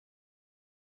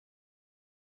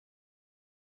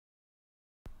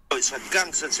it's a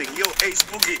gangster thing. Yo, Ace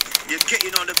Buggy, you're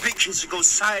getting on the big kids to go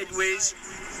sideways,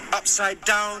 upside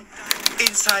down,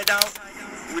 inside out.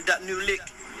 With that new lick,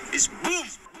 it's boom.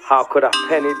 How could I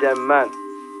penny them, man?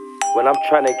 When I'm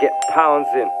trying to get pounds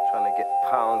in.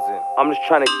 I'm just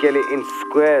trying to get it in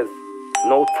squares.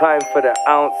 No time for the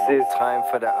ounces.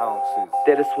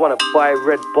 They just want to buy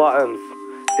red bottoms.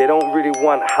 They don't really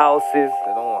want houses.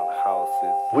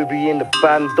 We be in the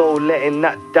bando, letting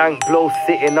that dank blow,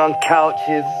 sitting on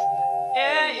couches.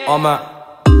 I'm a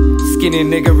skinny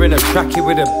nigga in a trackie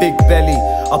with a big belly.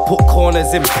 I put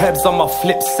corners in pebs on my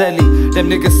flip celly. Them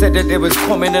niggas said that they was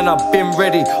coming and I've been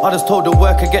ready. I just told the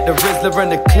worker get the Rizzler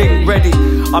and the cling ready.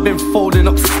 I've been folding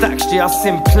up stacks, yeah, I've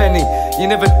seen plenty. You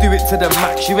never do it to the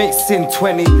max, you ain't seen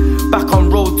 20. Back on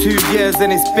road 2 years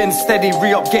and it's been steady.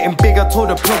 Re-up getting bigger, told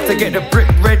the plug to get the brick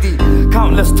ready.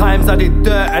 Countless times I did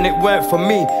dirt and it weren't for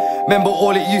me. Remember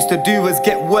all it used to do was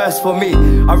get worse for me.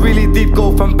 I really did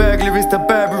go from burglaries to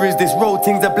burglaries. This road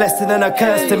thing's a blessing and a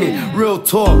curse to me. Real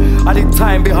talk, I did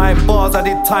time behind bars, I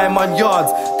did time on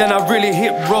yards. Then I really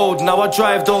hit road, now I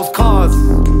drive those cars.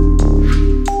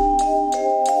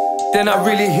 Then I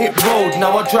really hit road,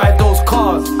 now I drive those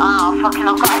cars. Oh, fucking,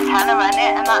 I've got a tenner in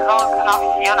it and that load, and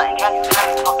obviously you're not interested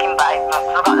in them fucking babes, look.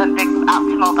 I've got them big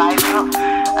optimal babes, look,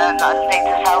 that I just need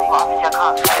to sell, but obviously I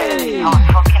can't sell it. So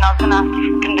fucking, I was gonna ask if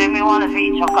you can do me one of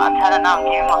each. I've got a tenner now, I'm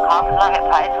giving my car because I get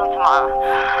paid till tomorrow.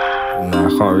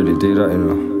 Nah, I can't really do that, you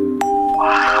know.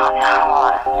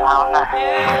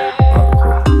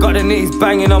 Got the nitties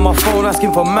banging on my phone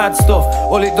asking for mad stuff.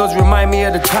 All it does remind me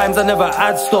of the times I never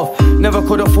had stuff. Never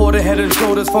could afford a head and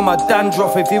shoulders for my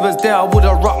dandruff. If he was there I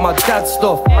would've rocked my dad's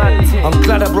stuff. I'm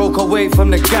glad I broke away from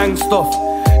the gang stuff.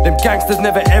 Them gangsters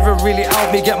never ever really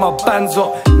helped me get my bands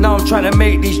up. Now I'm trying to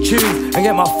make these tunes and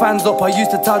get my fans up. I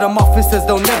used to tell them officers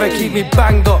they'll never keep me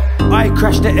banged up. I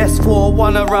crashed the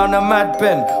S401 around a mad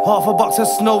bend. Half a box of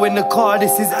snow in the car,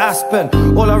 this is Aspen.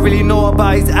 All I really know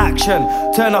about is action.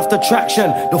 Turn off the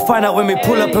traction, they'll find out when we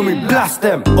pull up and we blast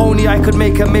them. Only I could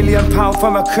make £1 million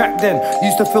from a crack den.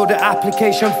 Used to fill the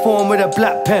application form with a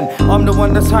black pen. I'm the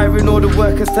one that's hiring all the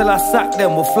workers till I sack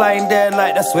them. We're flying there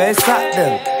like that's where it's at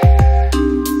then.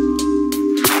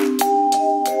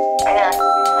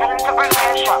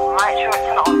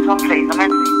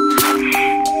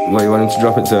 What, you want him to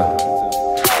drop it to?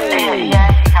 Yeah, you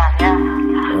can, yeah.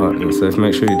 Alright, so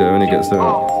make sure you do it when he gets there. Yeah,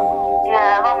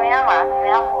 well, yeah, man.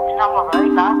 Yeah, I'm not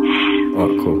worried, man.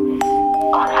 Alright, cool.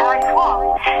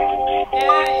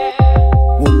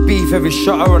 What? Beef every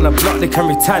shotter on the block, they can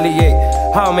retaliate.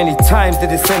 How many times did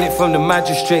they send it from the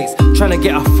magistrates? Trying to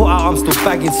get a foot out, I'm still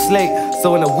bagging slate.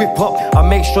 So when I whip up, I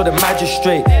make sure the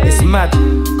magistrate. It's mad,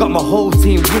 got my whole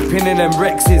team whipping in them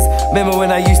Rexes. Remember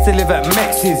when I used to live at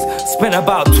Mex's? Spent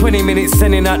about 20 minutes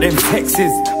sending out them texts.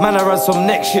 Man, I run some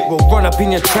neck shit, will run up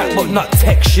in your trap but not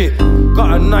tech shit.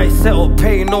 Got a nice setup,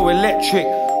 paying no electric.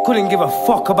 Couldn't give a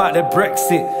fuck about the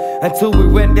Brexit. Until we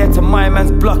went there to my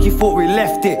man's block, he thought we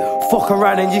left it. Fuck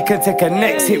around and you can take a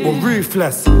next hit, we're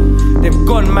ruthless. Them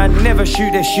gunmen never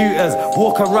shoot their shooters.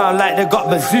 Walk around like they got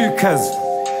bazookas.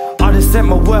 I just sent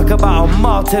my work about a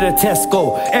mile to the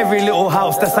Tesco. Every little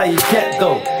house, that's how you get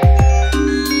though.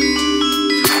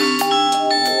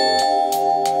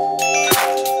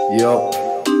 Yo.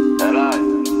 Hello.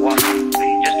 What?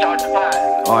 You just charged the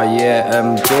phone? Oh yeah,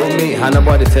 go meet Hannah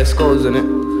by the Tesco's,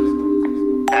 innit?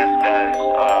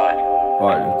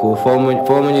 Alright, cool. Phone when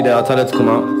you're there, I'll tell her to come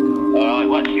out. Alright,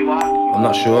 what do you want? I'm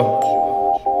not sure. Cool.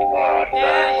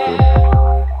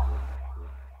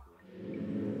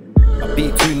 I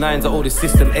beat 2 9s, I owe the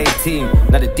system 18.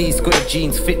 Now the D-square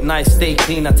jeans fit nice, stay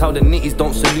clean. I tell the nitties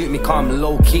don't salute me, cause I'm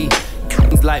low key.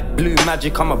 Like blue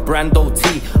magic, I'm a brand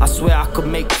OT. I swear I could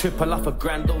make triple off a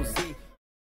grand OZ.